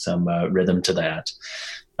some rhythm to that.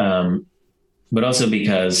 But also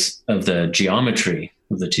because of the geometry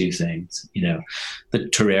of the two things. The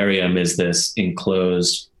terrarium is this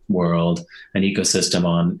enclosed world, an ecosystem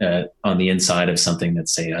on the inside of something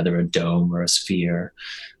that's, say, either a dome or a sphere.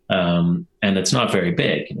 And it's not very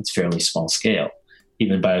big, and it's fairly small scale.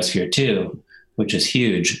 Even Biosphere 2, which is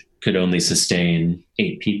huge, could only sustain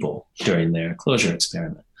 8 people during their closure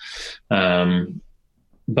experiment. But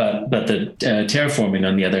the terraforming,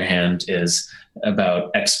 on the other hand, is about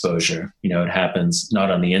exposure. It happens not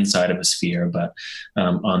on the inside of a sphere, but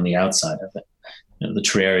on the outside of it. The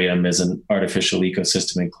terrarium is an artificial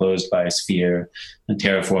ecosystem enclosed by a sphere, and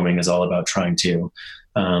terraforming is all about trying to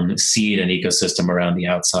seed an ecosystem around the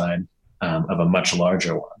outside of a much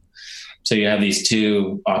larger one. So you have these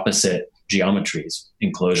two opposite geometries,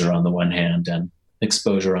 enclosure on the one hand and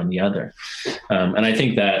exposure on the other. And I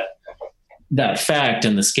think that fact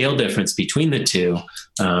and the scale difference between the two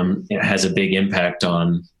it has a big impact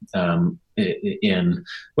on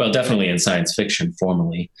definitely in science fiction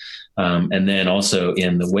formally, and then also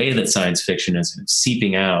in the way that science fiction is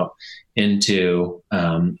seeping out into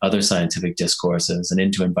other scientific discourses and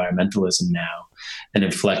into environmentalism now, and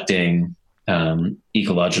inflecting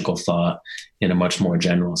ecological thought in a much more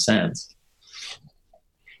general sense.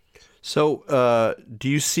 So do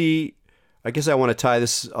you see, I guess I want to tie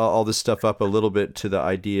all this stuff up a little bit to the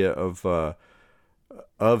idea of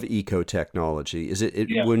ecotechnology. Is it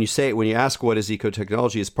when you ask what is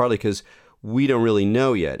ecotechnology, it's partly because we don't really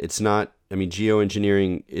know yet. It's not,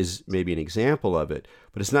 geoengineering is maybe an example of it,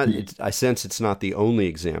 but it's not, I sense it's not the only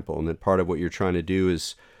example. And that part of what you're trying to do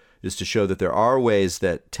is to show that there are ways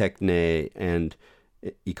that techne and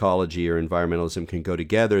ecology or environmentalism can go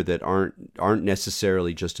together that aren't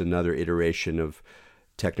necessarily just another iteration of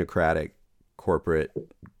technocratic corporate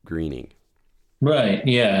greening. Right.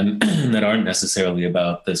 Yeah. And that aren't necessarily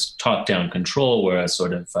about this top-down control where a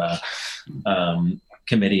sort of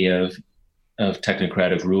committee of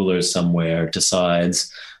technocratic rulers somewhere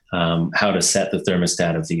decides how to set the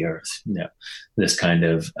thermostat of the earth. This kind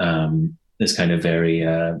of very,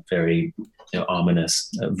 very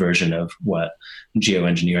ominous version of what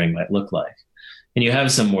geoengineering might look like. And you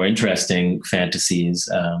have some more interesting fantasies,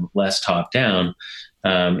 less top down,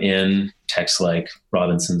 in texts like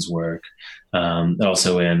Robinson's work,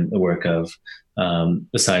 also in the work of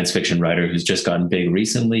a science fiction writer who's just gotten big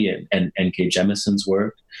recently, and N.K. Jemisin's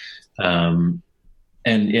work. And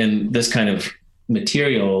in this kind of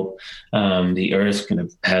material, the Earth kind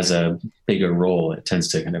of has a bigger role. It tends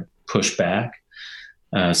to kind of push back.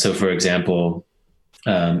 So, for example,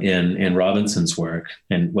 in Robinson's work,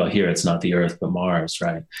 and well, here it's not the Earth, but Mars,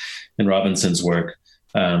 right? In Robinson's work,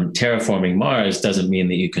 terraforming Mars doesn't mean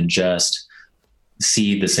that you can just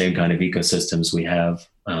see the same kind of ecosystems we have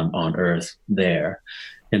on Earth there.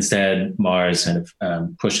 Instead, Mars kind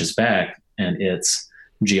of pushes back, and its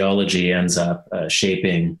geology ends up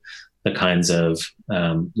shaping the kinds of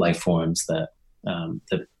life forms that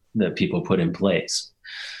people put in place.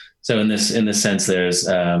 So in this sense, there's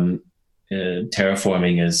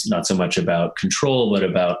terraforming is not so much about control, but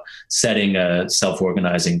about setting a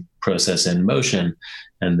self-organizing process in motion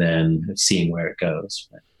and then seeing where it goes.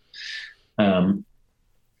 So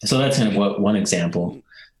that's kind of one example,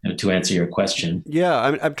 to answer your question.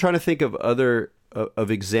 Yeah, I'm trying to think of other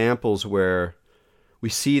of examples where we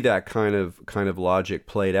see that kind of logic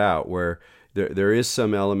played out, where there is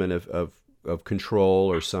some element of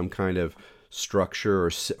control or some kind of structure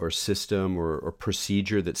or system or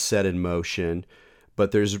procedure that's set in motion,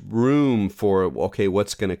 but there's room for, okay,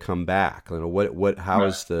 what's going to come back? You know, how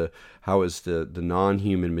is the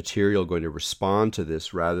non-human material going to respond to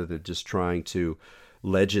this, rather than just trying to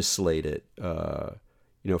legislate it,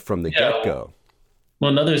 from the get-go?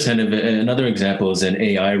 Well, another example is in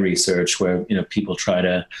AI research, where people try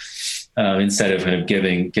to instead of kind of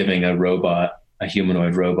giving a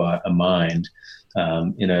humanoid robot a mind,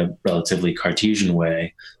 in a relatively Cartesian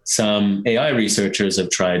way, some AI researchers have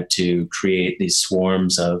tried to create these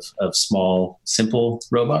swarms of small, simple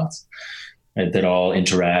robots that all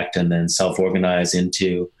interact and then self-organize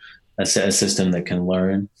into a system that can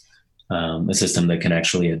learn, a system that can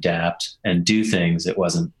actually adapt and do things it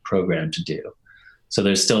wasn't programmed to do. So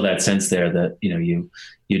there's still that sense there that you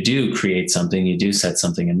do create something, you do set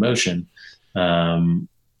something in motion.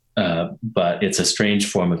 But it's a strange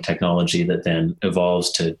form of technology that then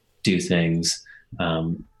evolves to do things,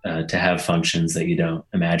 to have functions that you don't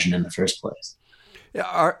imagine in the first place. Yeah,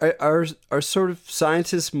 are sort of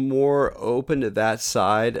scientists more open to that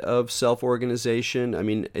side of self-organization? I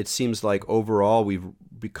mean, it seems like overall we've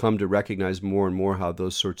become to recognize more and more how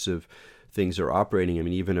those sorts of things are operating. I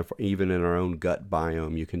mean, even in our own gut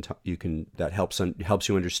biome, you can that helps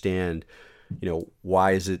you understand,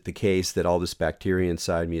 why is it the case that all this bacteria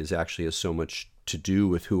inside me actually has so much to do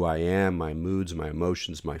with who I am, my moods, my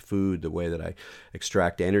emotions, my food, the way that I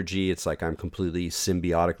extract energy. It's like I'm completely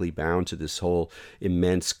symbiotically bound to this whole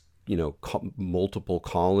immense, multiple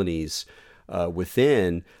colonies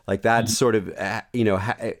within. Like that sort of,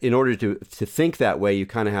 in order to think that way, you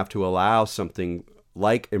kind of have to allow something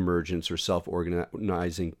like emergence or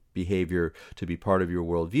self-organizing behavior to be part of your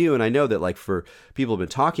worldview. And I know that, like, for people who've been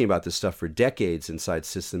talking about this stuff for decades inside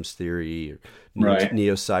systems theory, or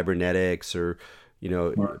neo-cybernetics, or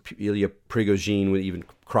Ilya Prigozhin even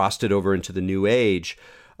crossed it over into the New Age.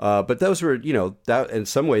 But those were, that in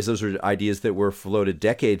some ways those were ideas that were floated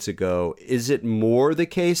decades ago. Is it more the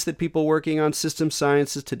case that people working on system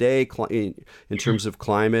sciences today, in terms of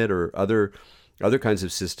climate or other kinds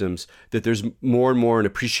of systems, that there's more and more an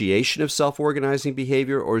appreciation of self-organizing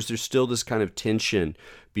behavior, or is there still this kind of tension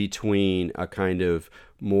between a kind of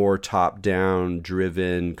more top-down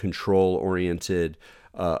driven, control-oriented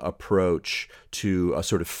approach to a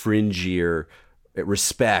sort of fringier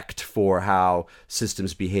respect for how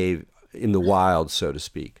systems behave in the wild, so to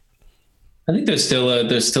speak? I think there's still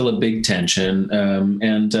a big tension,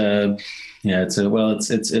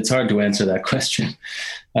 it's hard to answer that question.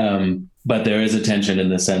 But there is a tension in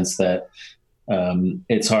the sense that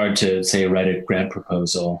it's hard to, say, write a grant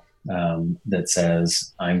proposal that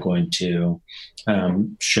says I'm going to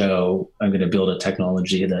build a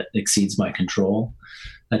technology that exceeds my control.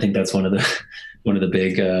 I think that's one of the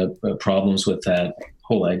big problems with that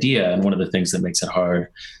whole idea, and one of the things that makes it hard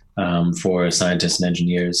for scientists and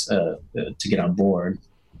engineers to get on board.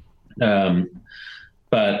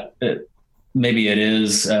 But maybe it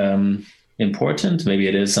is important. Maybe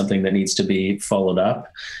it is something that needs to be followed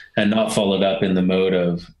up, and not followed up in the mode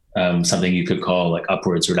of something you could call like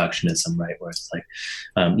upwards reductionism, right? Where it's like,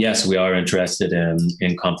 yes, we are interested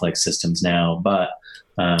in complex systems now, but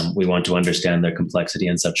we want to understand their complexity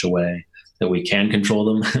in such a way that we can control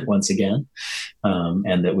them once again,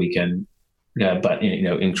 and that we can but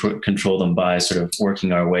control them by sort of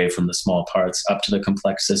working our way from the small parts up to the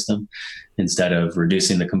complex system, instead of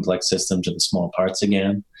reducing the complex system to the small parts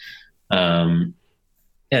again. And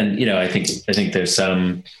I think there's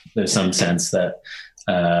some sense that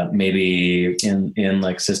maybe in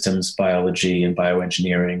like systems biology and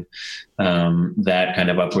bioengineering, that kind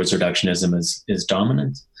of upwards reductionism is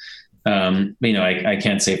dominant. I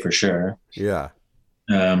can't say for sure. Yeah.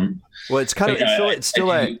 Well, it's kind of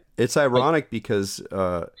it's ironic because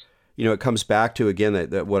it comes back to again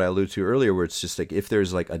that what I alluded to earlier, where it's just like if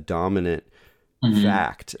there's like a dominant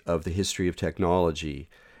fact of the history of technology,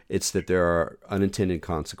 it's that there are unintended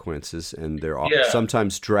consequences, and they're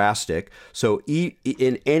sometimes drastic. So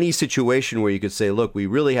in any situation where you could say, look, we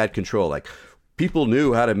really had control, like people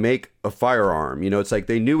knew how to make a firearm, it's like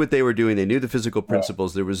they knew what they were doing. They knew the physical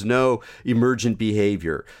principles. There was no emergent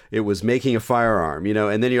behavior. It was making a firearm,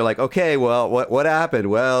 and then you're like, okay, well, what happened?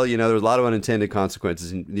 Well, there was a lot of unintended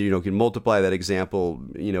consequences, and, you can multiply that example,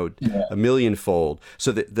 a millionfold.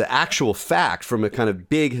 So the actual fact from a kind of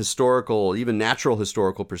big historical, even natural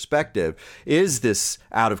historical perspective is this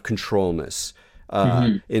out of controlness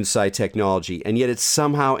inside technology. And yet it's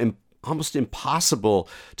somehow almost impossible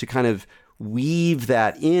to kind of weave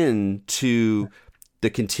that into the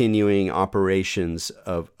continuing operations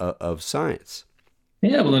of science.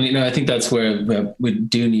 Yeah, well, I think that's where we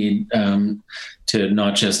do need to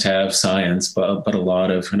not just have science, but a lot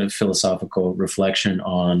of kind of philosophical reflection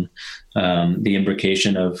on the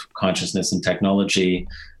imbrication of consciousness and technology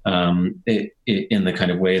in the kind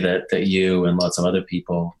of way that you and lots of other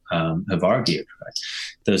people have argued. Right?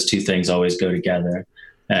 Those two things always go together.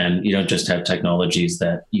 And you don't just have technologies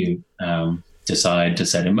that you decide to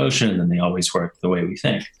set in motion and they always work the way we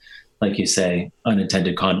think. Like you say,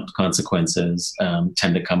 unintended consequences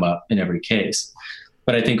tend to come up in every case.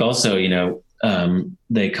 But I think also,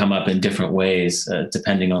 they come up in different ways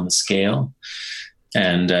depending on the scale.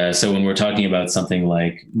 And so when we're talking about something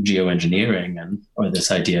like geoengineering or this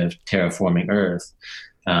idea of terraforming Earth,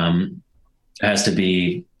 there has to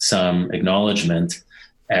be some acknowledgement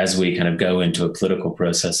as we kind of go into a political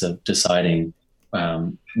process of deciding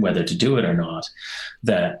whether to do it or not,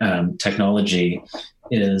 that technology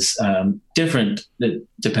is different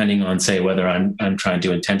depending on, say, whether I'm trying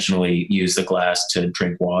to intentionally use the glass to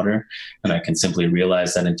drink water, and I can simply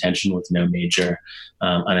realize that intention with no major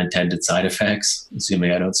unintended side effects,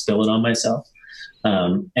 assuming I don't spill it on myself,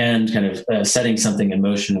 and kind of setting something in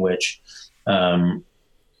motion which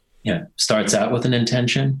starts out with an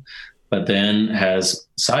intention, but then has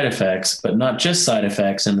side effects, but not just side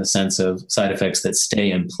effects in the sense of side effects that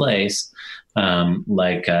stay in place,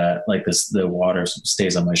 like the water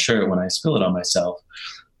stays on my shirt when I spill it on myself,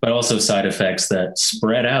 but also side effects that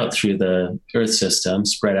spread out through the Earth system,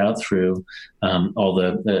 spread out through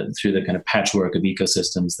through the kind of patchwork of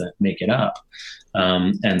ecosystems that make it up,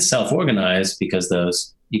 and self-organize because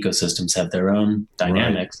those ecosystems have their own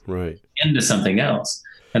dynamics into something else.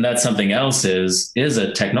 And that something else is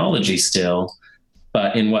a technology still,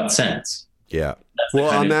 but in what sense? Yeah. Well,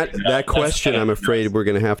 on that question, I'm afraid we're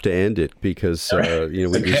going to have to end it because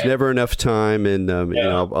there's never enough time, and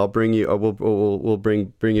I'll bring you. We'll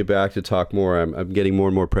bring you back to talk more. I'm getting more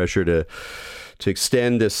and more pressure to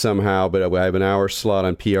extend this somehow, but I have an hour slot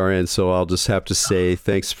on PRN, so I'll just have to say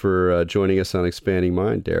thanks for joining us on Expanding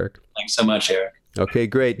Mind, Derek. Thanks so much, Eric. Okay,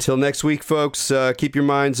 great. Till next week, folks. Keep your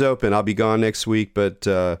minds open. I'll be gone next week, but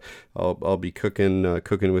I'll be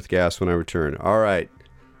cooking with gas when I return. All right.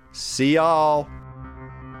 See y'all.